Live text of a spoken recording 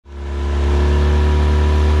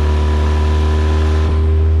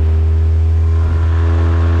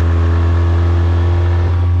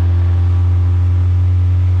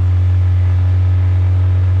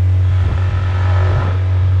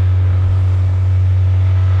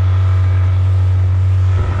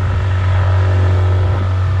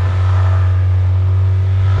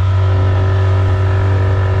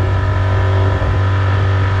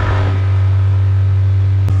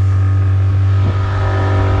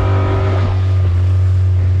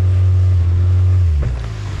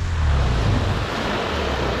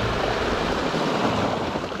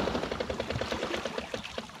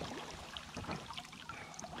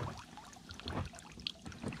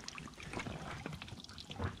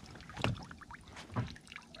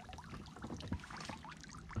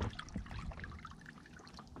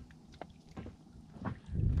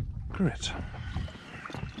screw it.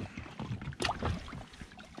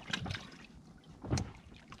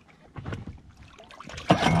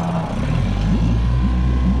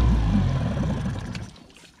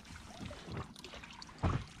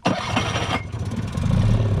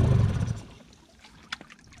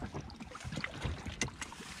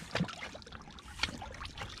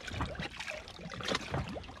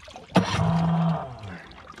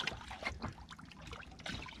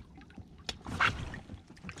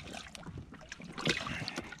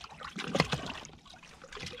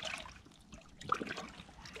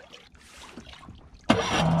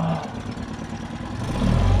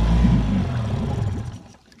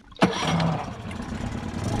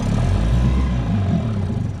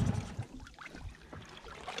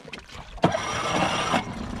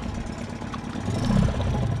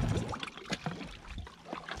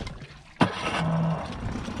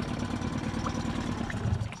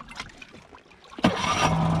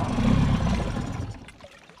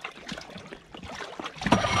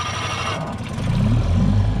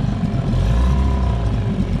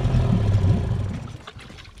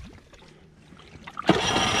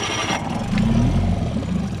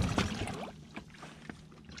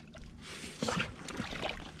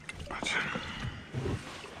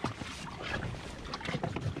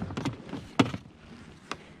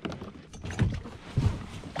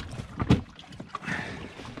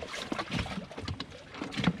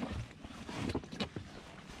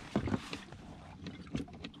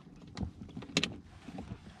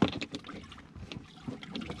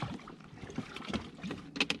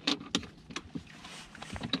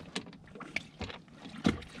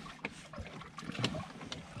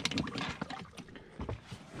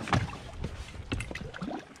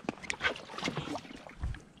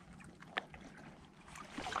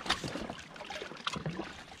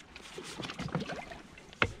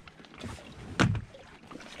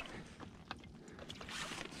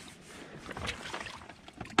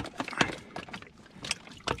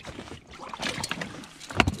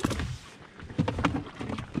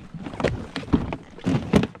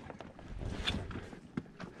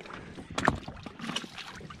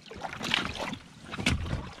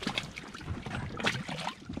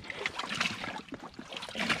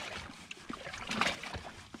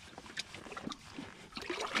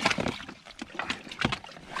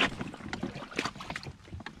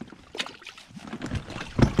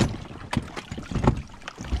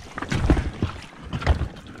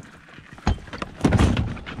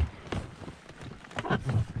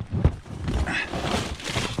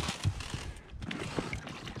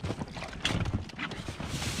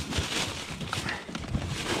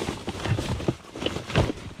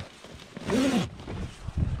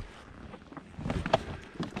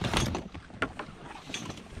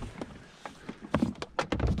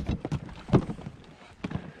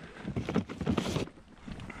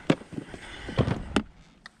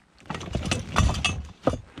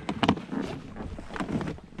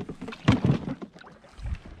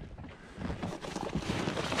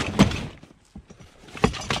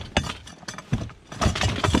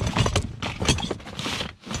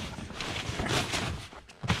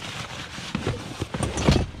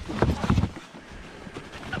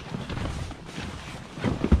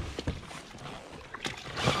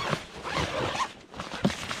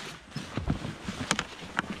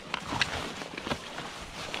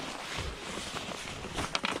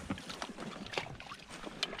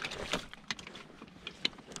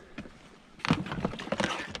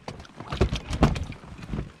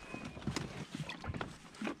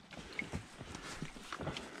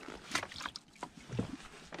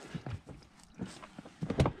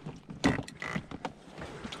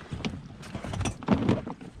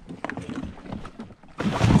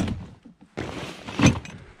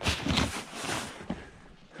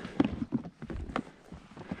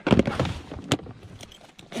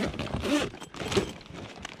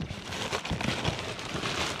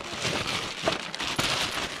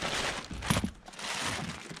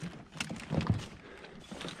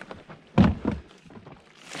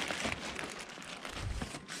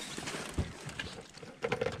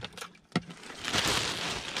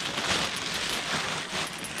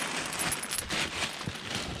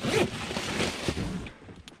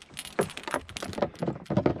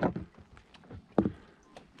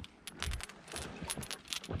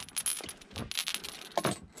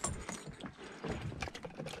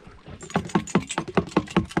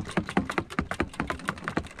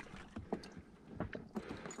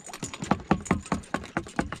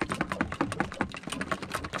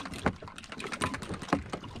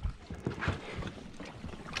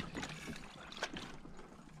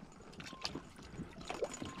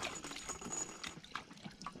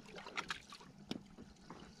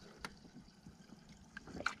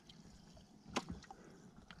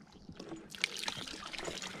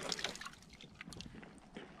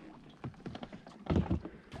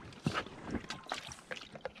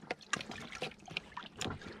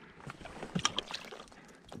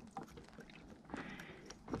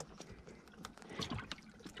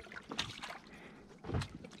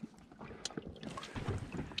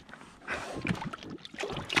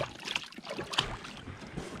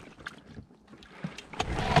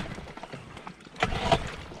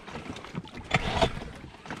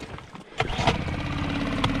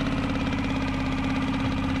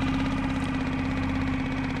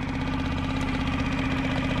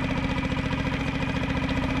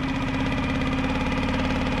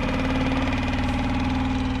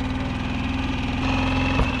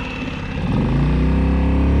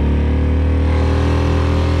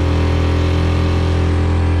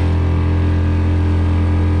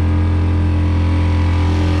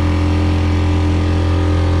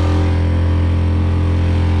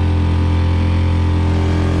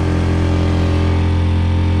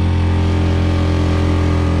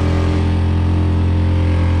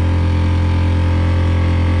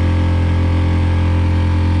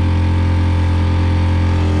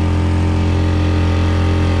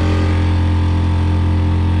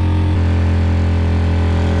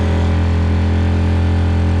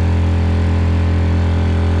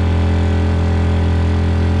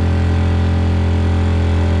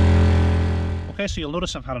 you'll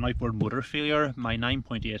notice I've had an outboard motor failure. My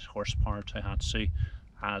 9.8 horsepower Tohatsu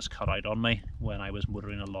has cut out on me when I was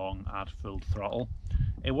motoring along at full throttle.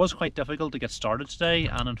 It was quite difficult to get started today,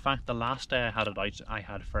 and in fact the last day I had it out I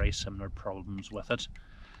had very similar problems with it.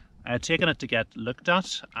 I had taken it to get looked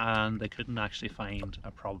at and they couldn't actually find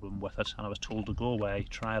a problem with it, and I was told to go away,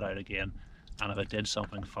 try it out again, and if it did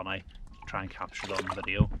something funny, try and capture it on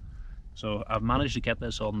video. So I've managed to get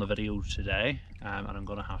this on the video today, and I'm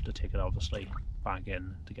going to have to take it obviously back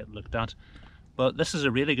in to get looked at. But this is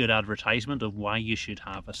a really good advertisement of why you should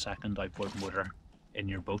have a second outboard motor in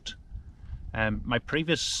your boat. My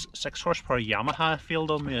previous 6 horsepower Yamaha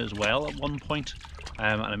failed on me as well at one point,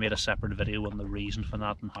 and I made a separate video on the reason for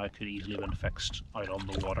that and how it could easily have been fixed out on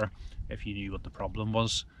the water if you knew what the problem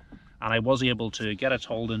was. And I was able to get it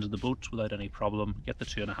hauled into the boat without any problem, get the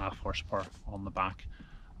 2.5 horsepower on the back,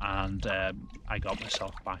 and I got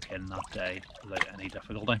myself back in that day without any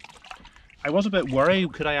difficulty. I was a bit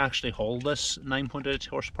worried, could I actually haul this 9.8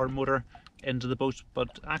 horsepower motor into the boat,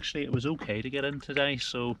 but actually it was okay to get in today,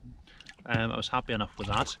 so I was happy enough with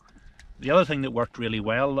that. The other thing that worked really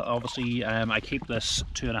well, obviously I keep this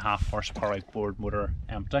 2.5 horsepower outboard motor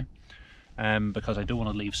empty because I don't want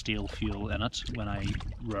to leave stale fuel in it when I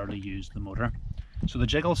rarely use the motor. So the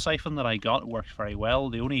jiggle siphon that I got worked very well.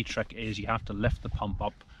 The only trick is you have to lift the pump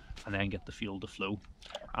up and then get the fuel to flow,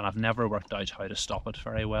 and I've never worked out how to stop it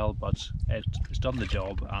very well, but it's done the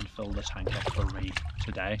job and filled the tank up for me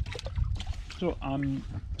today. So I'm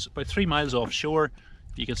about 3 miles offshore.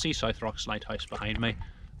 You can see South Rocks Lighthouse behind me.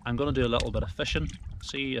 I'm going to do a little bit of fishing,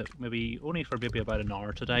 see maybe only for about an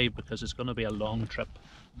hour today, because it's going to be a long trip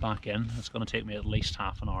back in. It's going to take me at least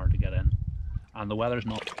half an hour to get in, and the weather's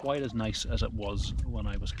not quite as nice as it was when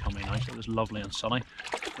I was coming out. It was lovely and sunny.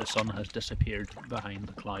 The sun has disappeared behind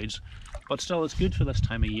the clouds, but still it's good for this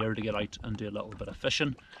time of year to get out and do a little bit of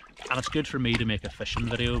fishing, and it's good for me to make a fishing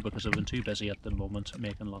video because I've been too busy at the moment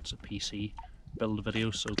making lots of PC build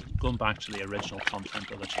videos, so going back to the original content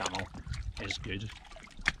of the channel is good.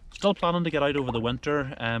 Still planning to get out over the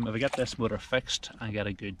winter. If I get this motor fixed and get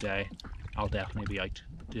a good day, I'll definitely be out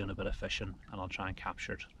doing a bit of fishing, and I'll try and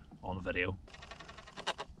capture it on video.